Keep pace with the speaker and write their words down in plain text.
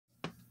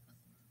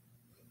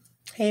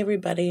Hey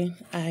everybody,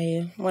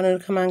 I wanted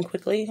to come on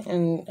quickly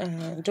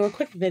and do a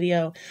quick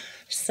video.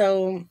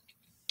 So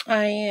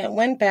I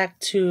went back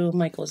to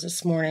Michael's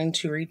this morning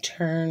to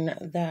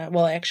return that,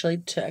 well actually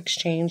to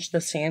exchange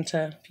the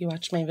Santa. If you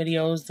watch my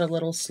videos, the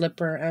little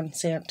slipper on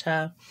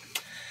Santa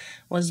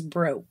was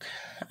broke.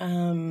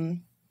 So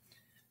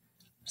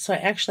I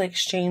actually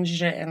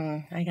exchanged it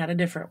and I got a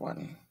different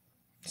one.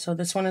 So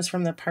this one is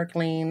from the Park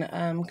Lane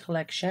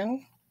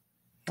collection.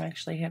 I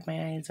actually had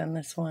my eyes on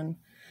this one.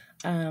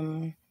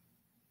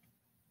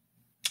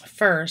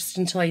 First,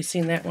 until I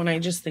seen that one, I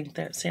just think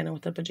that Santa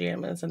with the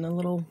pajamas and the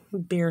little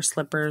bear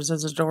slippers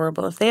is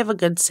adorable. If they have a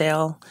good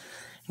sale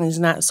and he's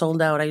not sold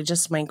out, I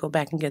just might go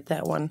back and get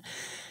that one.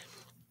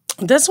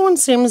 This one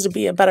seems to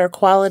be a better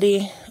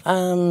quality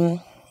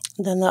than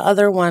the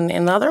other one,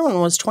 and the other one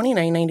was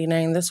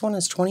 $29.99. This one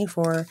is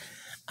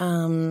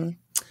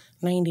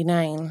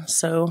 $24.99.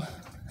 So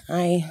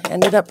I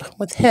ended up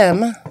with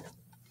him.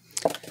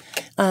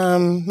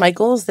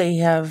 Michael's, they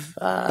have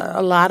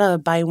a lot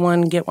of buy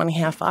one, get one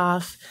half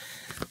off.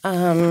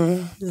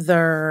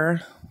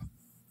 Their,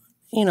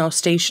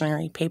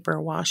 stationery, paper,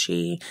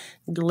 washi,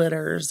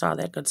 glitters, all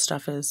that good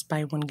stuff is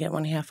buy one, get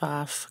one half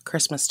off.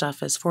 Christmas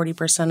stuff is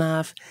 40%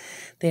 off.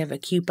 They have a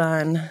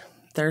coupon,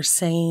 their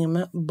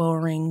same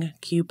boring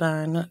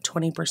coupon,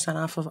 20%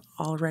 off of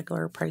all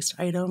regular priced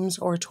items,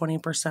 or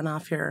 20%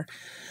 off your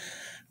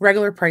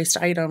regular priced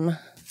item,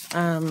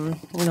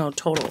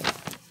 total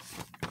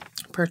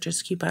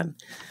purchase coupon.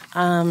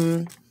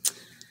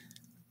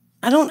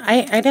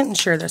 I didn't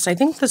share this. I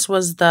think this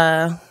was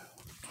the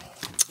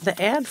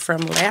ad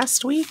from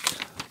last week,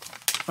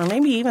 or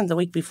maybe even the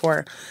week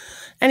before.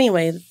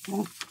 Anyway,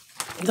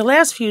 the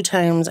last few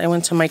times I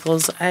went to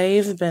Michael's,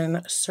 I've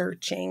been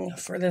searching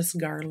for this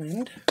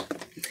garland.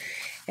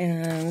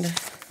 And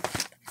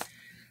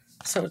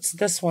so it's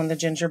this one, the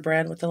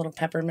gingerbread with the little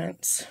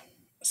peppermints.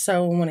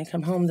 So when I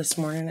come home this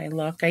morning, I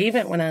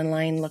even went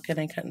online looking,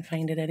 I couldn't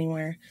find it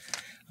anywhere. I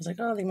was like,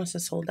 oh, they must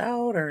have sold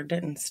out or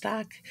didn't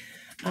stock.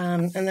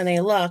 And then I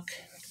look,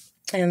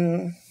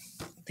 and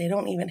they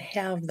don't even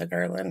have the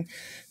garland.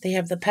 They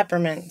have the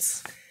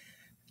peppermints.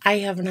 I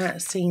have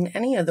not seen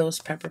any of those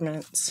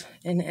peppermints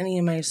in any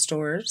of my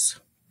stores.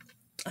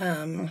 So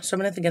I'm going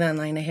to have to get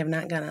online. I have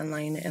not gone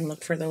online and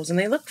looked for those. And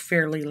they look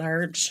fairly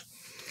large.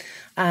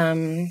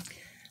 I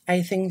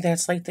think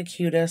that's like the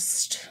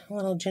cutest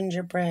little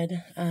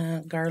gingerbread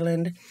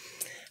garland.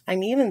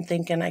 I'm even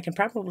thinking I could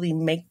probably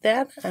make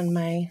that on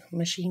my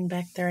machine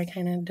back there. I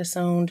kind of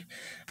disowned.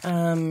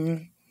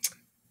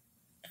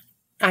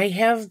 I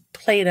have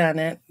played on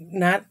it,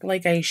 not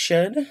like I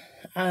should.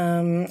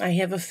 I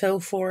have a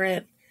fill for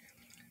it,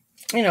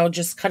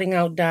 just cutting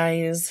out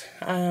dies.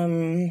 But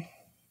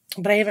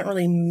I haven't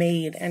really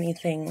made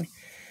anything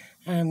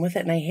with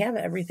it. And I have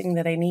everything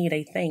that I need,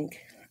 I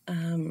think.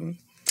 And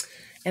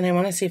I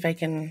want to see if I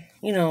can,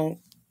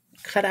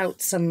 cut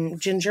out some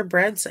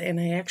gingerbreads, and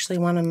I actually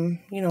want them,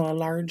 a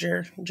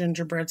larger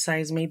gingerbread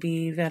size,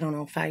 maybe,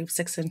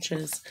 5-6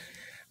 inches,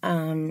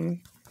 and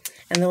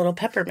the little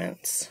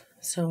peppermints.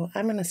 So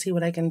I'm going to see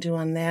what I can do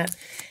on that,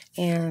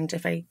 and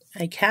if I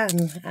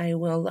can, I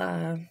will,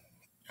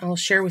 I'll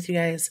share with you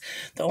guys.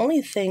 The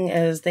only thing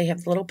is they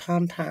have little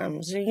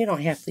pom-poms. You don't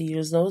have to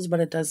use those,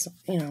 but it does,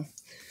 it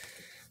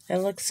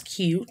looks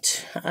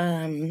cute.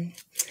 And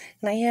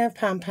I have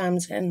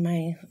pom-poms in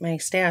my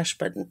stash,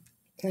 but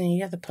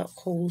you have to put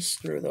holes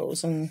through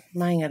those, and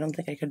mine, I don't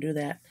think I could do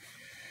that.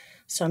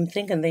 So I'm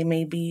thinking they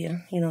may be,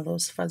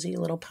 those fuzzy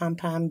little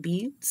pom-pom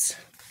beads.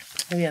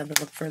 Maybe I have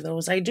to look for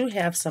those. I do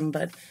have some,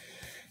 but,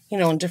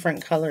 in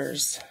different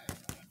colors.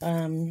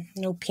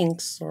 No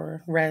pinks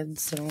or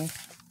reds. So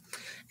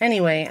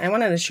anyway, I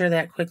wanted to share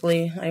that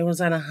quickly. I was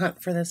on a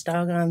hunt for this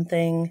doggone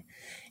thing,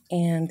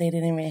 and they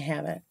didn't even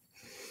have it.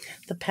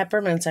 The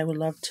peppermints I would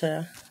love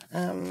to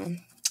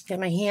get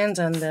my hands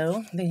on,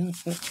 though. They're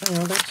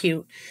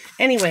cute.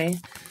 Anyway,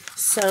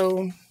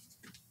 so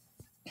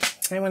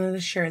I wanted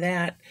to share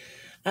that.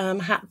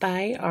 Hot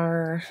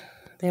Buy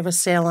they have a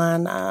sale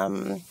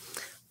on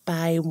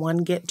buy one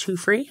get two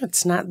free.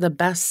 It's not the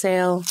best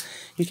sale.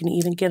 You can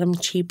even get them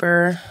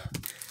cheaper.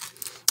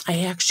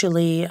 I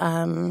actually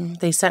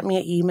they sent me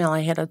an email.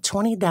 I had a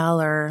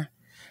 $20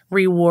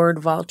 reward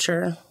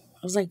voucher.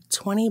 It was like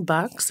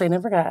 $20. I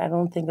never got, I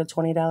don't think, a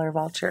 $20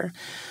 voucher.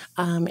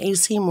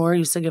 AC Moore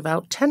used to give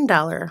out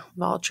 $10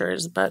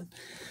 vouchers, but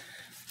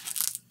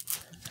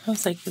I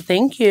was like,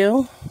 thank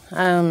you.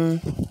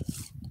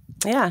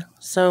 Yeah,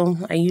 so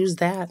I used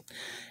that.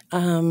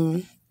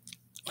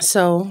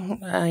 So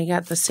I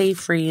got the Safe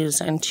Freeze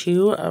and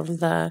 2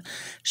 of the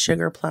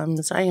sugar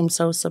plums. I am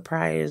so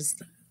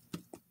surprised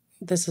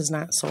this is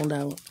not sold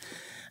out.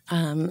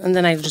 And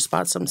then I just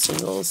bought some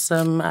singles,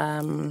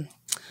 some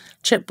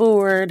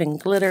chipboard and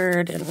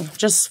glittered, and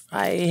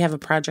I have a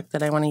project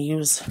that I want to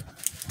use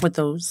with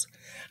those.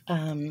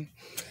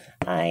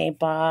 I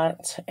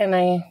bought,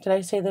 and did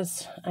I say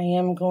this? I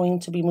am going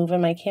to be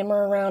moving my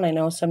camera around. I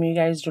know some of you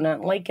guys do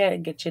not like it.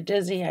 It gets you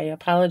dizzy. I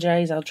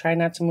apologize. I'll try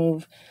not to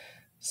move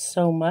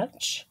so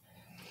much.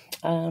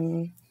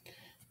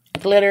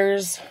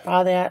 Glitters,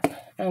 all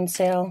that. on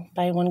sale.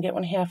 Buy one, get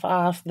one half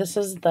off. This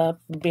is the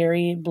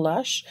Berry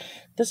Blush.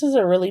 This is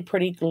a really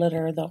pretty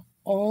glitter. The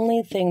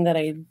only thing that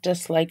I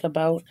dislike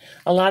about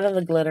a lot of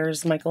the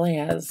glitters Michael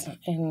has,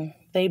 and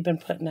they've been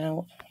putting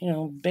out, you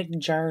know, big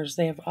jars.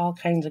 They have all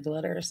kinds of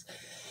glitters.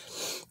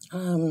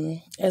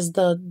 Is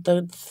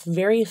the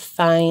very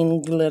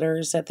fine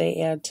glitters that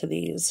they add to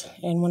these.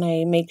 And when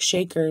I make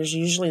shakers,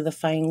 usually the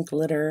fine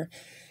glitter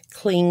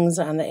clings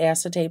on the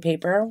acetate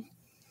paper.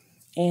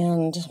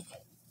 And,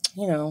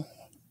 you know,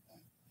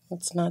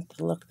 it's not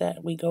the look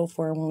that we go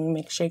for when we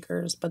make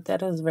shakers, but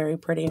that is very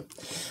pretty.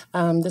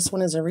 This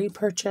one is a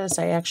repurchase.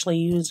 I actually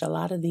used a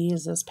lot of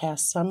these this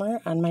past summer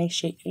on my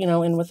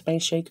and with my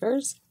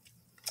shakers.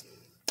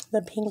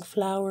 The pink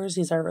flowers,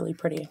 these are really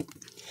pretty.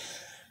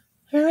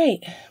 All right,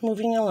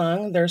 moving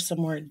along, there's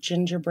some more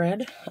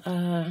gingerbread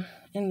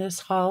in this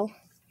haul.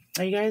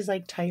 Are you guys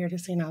like tired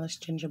of seeing all this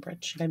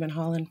gingerbread shit I've been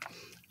hauling?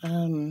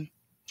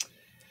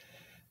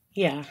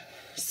 Yeah,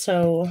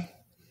 so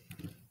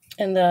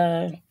in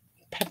the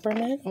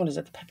peppermint, what is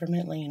it, the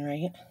Peppermint Lane,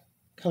 right,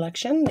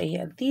 collection, they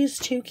had these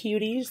two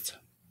cuties.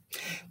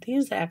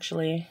 These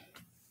actually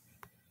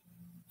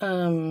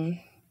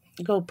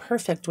go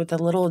perfect with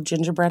the little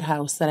gingerbread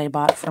house that I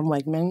bought from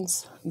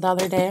Wegmans the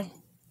other day.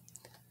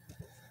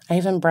 I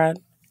haven't brought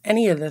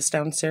any of this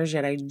downstairs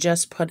yet. I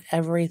just put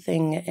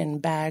everything in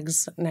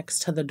bags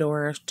next to the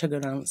door to go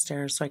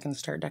downstairs so I can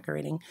start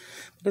decorating.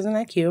 But isn't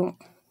that cute?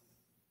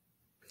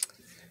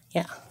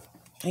 Yeah,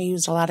 I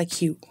used a lot of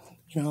cute,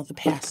 the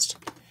past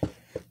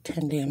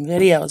 10 damn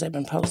videos I've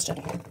been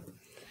posting.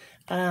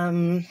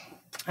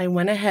 I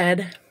went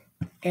ahead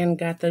and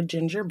got the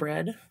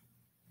gingerbread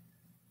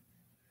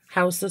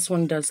house. This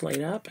one does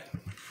light up.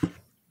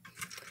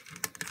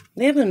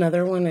 They have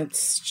another one.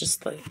 It's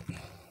just like,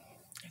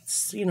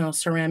 it's,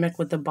 ceramic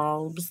with the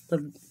bulbs,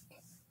 the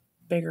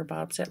bigger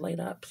bulbs that light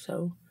up.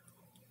 So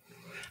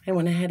I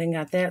went ahead and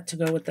got that to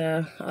go with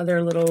the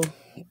other little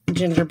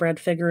gingerbread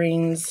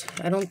figurines.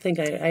 I don't think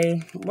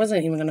I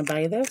wasn't even going to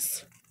buy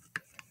this.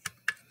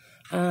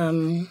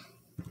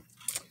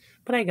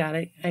 But I got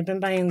it. I've been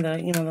buying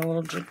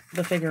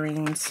the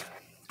figurines.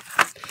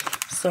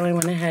 So I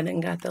went ahead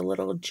and got the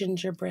little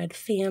gingerbread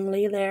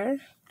family there.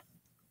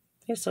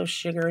 They're so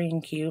sugary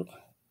and cute.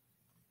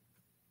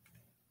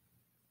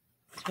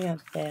 So I got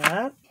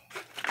that.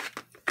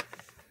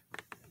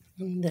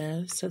 And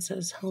this, it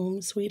says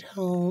Home Sweet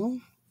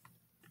Home.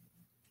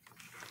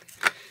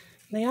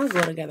 They all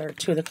go together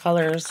too, the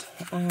colors,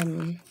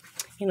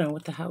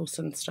 with the house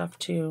and stuff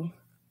too.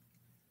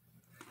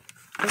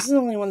 This is the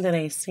only one that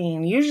I've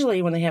seen.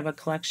 Usually when they have a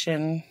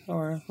collection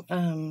or,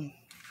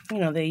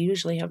 they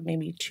usually have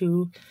maybe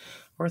 2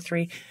 or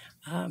 3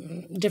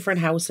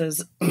 different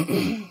houses,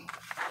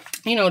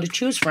 to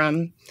choose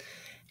from.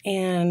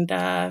 And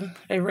I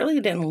really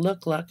didn't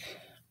look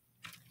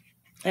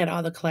at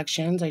all the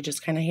collections. I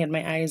just kind of had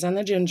my eyes on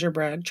the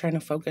gingerbread, trying to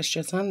focus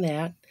just on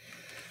that.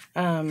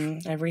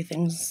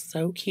 Everything's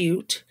so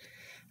cute.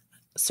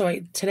 So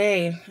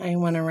today I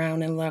went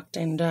around and looked,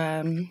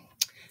 and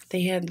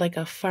they had like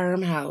a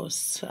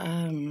farmhouse,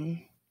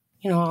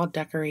 all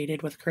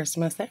decorated with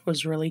Christmas. That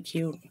was really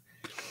cute.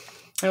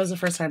 That was the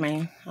first time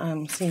I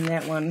seen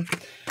that one.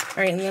 All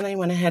right, and then I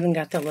went ahead and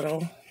got the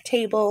little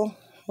table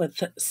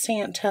with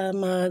Santa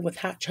mug with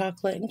hot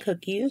chocolate and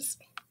cookies.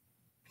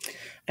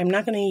 I'm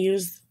not going to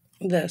use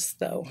this,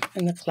 though,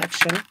 in the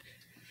collection.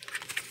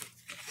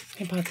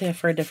 I bought that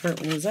for a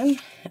different reason.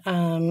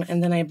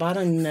 And then I bought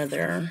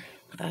another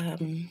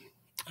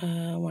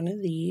one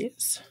of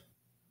these.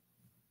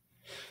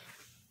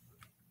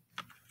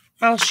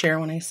 I'll share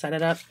when I set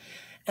it up.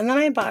 And then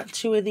I bought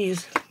 2 of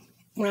these.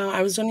 Now,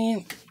 I was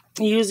going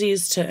to use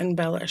these to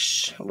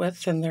embellish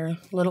with, and they're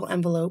little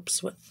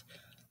envelopes with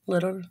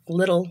little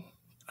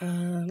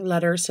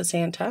letters to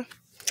Santa.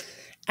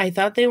 I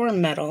thought they were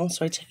metal,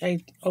 so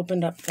I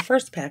opened up the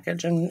first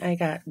package, and I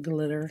got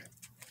glitter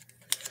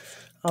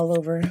all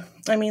over.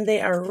 I mean, they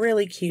are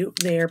really cute.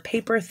 They are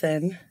paper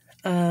thin.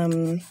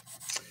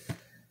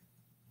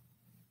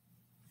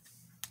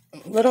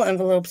 Little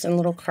envelopes and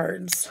little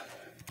cards.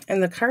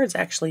 And the cards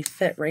actually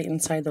fit right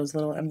inside those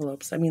little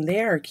envelopes. I mean,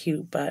 they are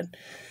cute, but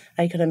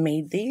I could have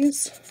made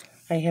these.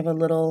 I have a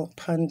little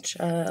punch,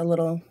 a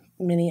little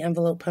mini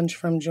envelope punch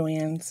from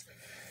Joann's.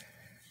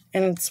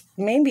 And it's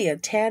maybe a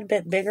tad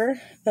bit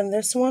bigger than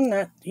this one.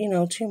 Not,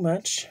 too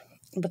much.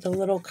 But the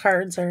little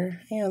cards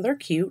are, they're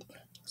cute.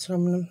 So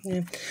I'm going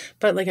to,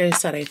 But like I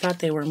said, I thought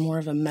they were more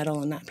of a metal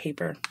and not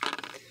paper.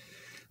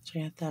 So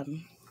I got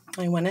them.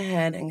 I went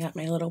ahead and got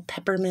my little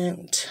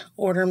peppermint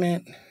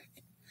ornament.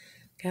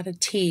 Got a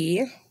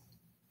tea.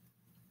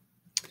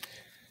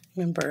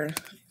 Remember,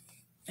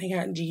 I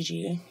got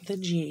Gigi, the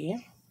G.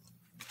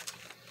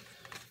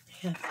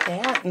 I got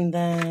that, and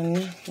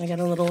then I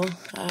got a little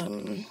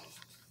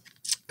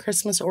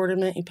Christmas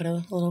ornament. You put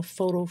a little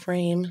photo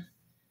frame,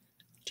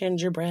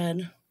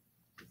 gingerbread.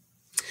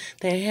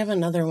 They have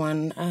another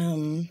one.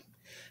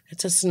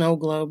 It's a snow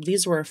globe.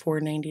 These were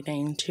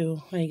 $4.99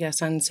 too, I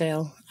guess, on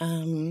sale.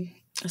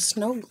 A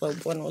snow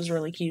globe one was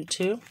really cute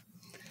too.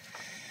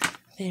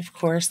 Of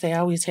course, they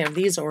always have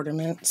these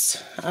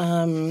ornaments.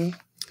 I'm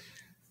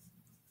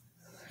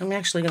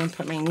actually going to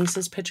put my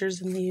niece's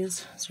pictures in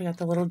these. So we got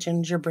the little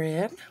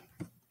gingerbread,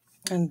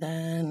 and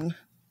then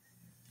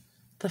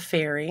the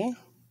fairy.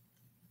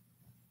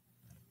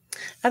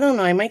 I don't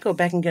know, I might go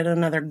back and get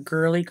another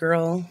girly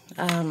girl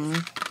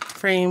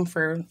frame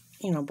for,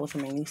 both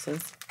of my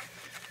nieces.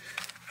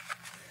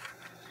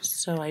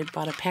 So I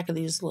bought a pack of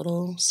these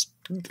little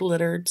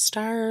glittered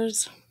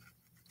stars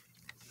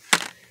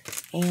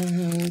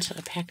and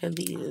a pack of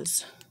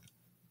these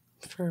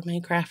for my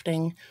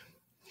crafting.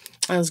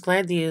 I was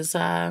glad these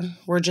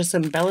were just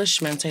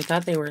embellishments. I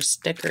thought they were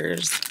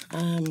stickers,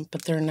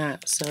 but they're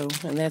not. So,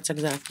 and that's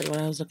exactly what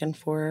I was looking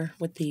for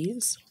with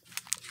these.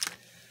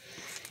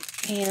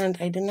 And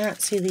I did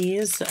not see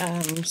these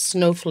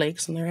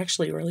snowflakes, and they're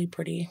actually really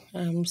pretty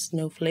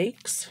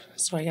snowflakes.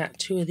 So I got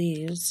 2 of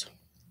these.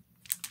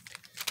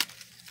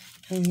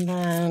 And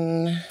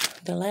then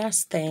the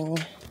last thing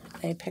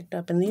I picked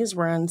up, and these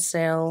were on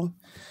sale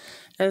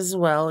as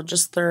well.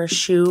 Just their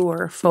shoe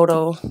or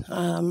photo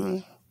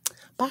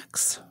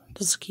box.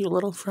 Just cute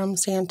little From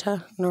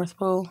Santa, North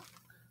Pole.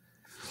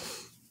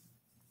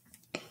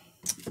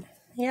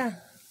 Yeah.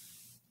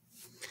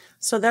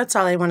 So that's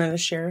all I wanted to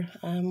share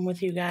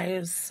with you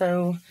guys.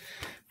 So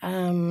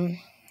I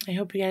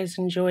hope you guys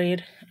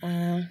enjoyed.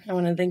 I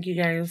want to thank you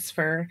guys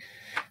for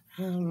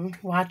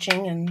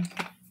watching and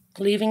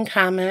leaving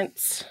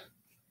comments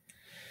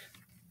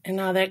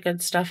and all that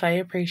good stuff. I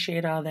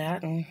appreciate all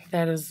that, and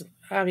that is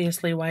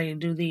obviously why I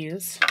do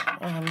these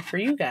for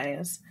you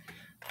guys.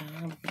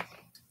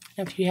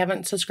 If you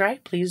haven't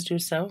subscribed, please do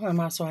so. I'm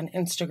also on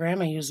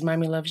Instagram. I use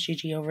Mommy Loves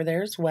Gigi over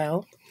there as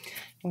well. You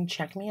can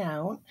check me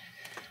out.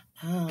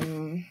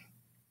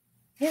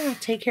 Yeah,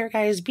 take care,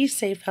 guys. Be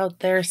safe out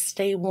there.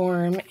 Stay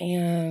warm,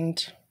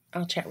 and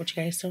I'll chat with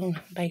you guys soon.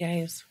 Bye,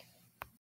 guys.